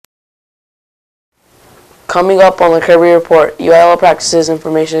Coming up on the Kirby Report, UIL practices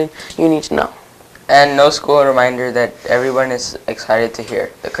information you need to know. And no school reminder that everyone is excited to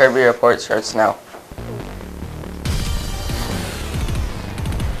hear. The Kirby Report starts now.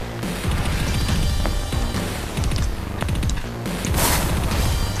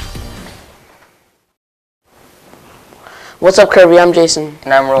 What's up, Kirby? I'm Jason.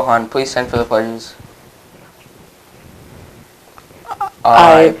 And I'm Rohan. Please stand for the pledges.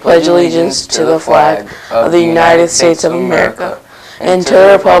 I pledge allegiance to the flag of the United States of America and to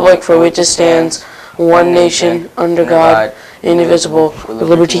the republic for which it stands, one nation, under God, indivisible, with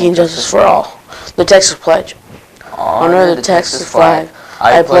liberty and justice for all. The Texas Pledge. Honor the Texas flag.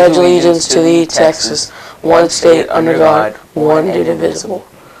 I pledge allegiance to thee, Texas, one state under God, one indivisible.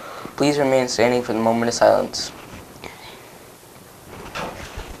 Please remain standing for the moment of silence.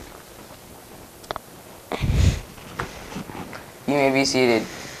 You may be seated.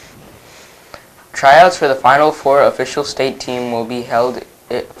 Tryouts for the Final Four official state team will be held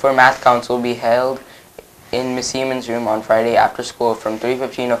for Math Council will be held in Ms. Seaman's room on Friday after school from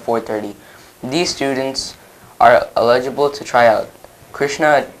 3:15 to 4:30. These students are eligible to try out.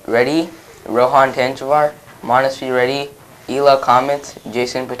 Krishna Reddy, Rohan Tanchavar, Manasvi Reddy, Ela Kamath,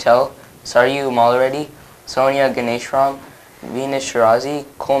 Jason Patel, Saryu Malareddy, Sonia Ganeshram, Venus Shirazi,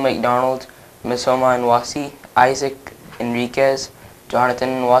 Cole McDonald, Misoma Nwasi, Isaac Enriquez,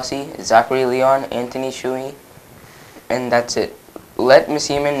 Jonathan Nwasi, Zachary Leon, Anthony Shui, and that's it. Let Miss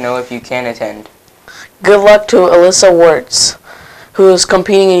Seaman know if you can attend. Good luck to Alyssa Wirtz, who is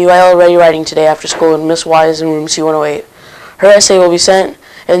competing in UIL Ready Writing today after school in Miss Wise in room C108. Her essay will be sent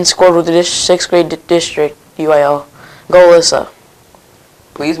and scored with the 6th grade district UIL. Go Alyssa.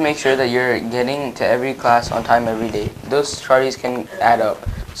 Please make sure that you're getting to every class on time every day. Those tardies can add up,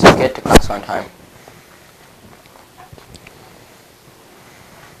 so get to class on time.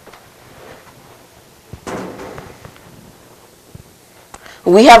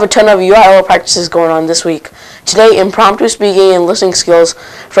 We have a ton of UIL practices going on this week. Today, impromptu speaking and listening skills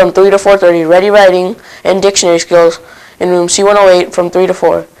from 3 to 4:30, ready writing and dictionary skills in room C108 from 3 to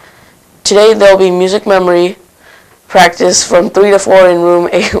 4. Today, there will be music memory practice from 3 to 4 in room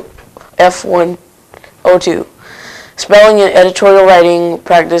F102. Spelling and editorial writing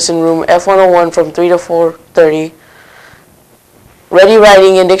practice in room F101 from 3 to 4:30. Ready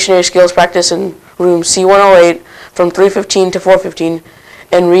writing and dictionary skills practice in room C108 from 3:15 to 4:15.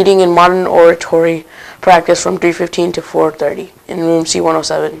 And reading and modern oratory practice from 3:15 to 4:30 in room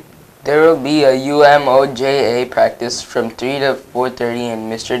C107. There will be a UMOJA practice from 3 to 4:30 in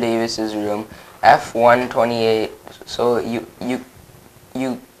Mr. Davis's room F128. So you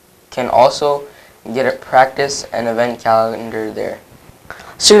can also get a practice and event calendar there.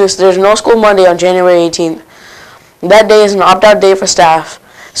 Students, there's no school Monday on January 18th. That day is an opt-out day for staff.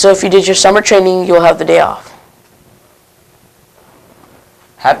 So if you did your summer training, you'll have the day off.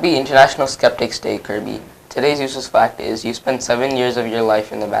 Happy International Skeptics Day, Kirby. Today's useless fact is you spent 7 years of your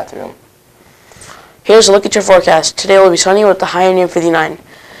life in the bathroom. Here's a look at your forecast. Today will be sunny with the high near 59.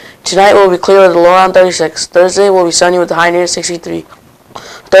 Tonight will be clear with the low around 36. Thursday will be sunny with the high near 63.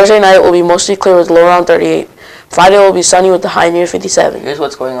 Thursday night will be mostly clear with the low around 38. Friday will be sunny with the high near 57. Here's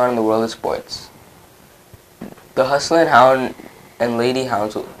what's going on in the world of sports. The Hustle and Hound and Lady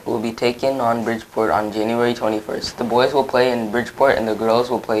Hounds will be taken on Bridgeport on January 21st. The boys will play in Bridgeport and the girls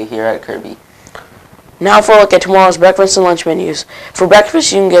will play here at Kirby. Now for a look at tomorrow's breakfast and lunch menus. For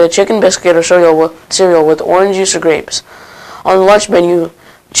breakfast, you can get a chicken biscuit or cereal with orange juice or grapes. On the lunch menu,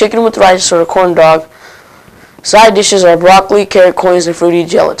 chicken with rice or a corn dog. Side dishes are broccoli, carrot coins, and fruity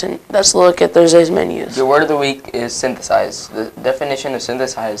gelatin. That's a look at Thursday's menus. Your word of the week is synthesize. The definition of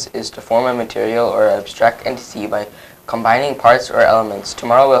synthesize is to form a material or abstract entity by combining parts or elements.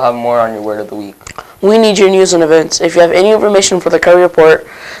 Tomorrow we'll have more on your word of the week. We need your news and events. If you have any information for the Kirby Report,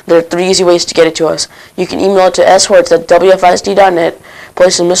 there are 3 easy ways to get it to us. You can email it to shorts@wfisd.net,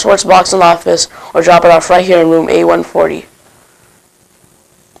 place it in Miss Hort's box in the office, or drop it off right here in room A140.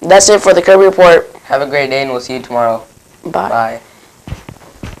 That's it for the Kirby Report. Have a great day and we'll see you tomorrow. Bye. Bye.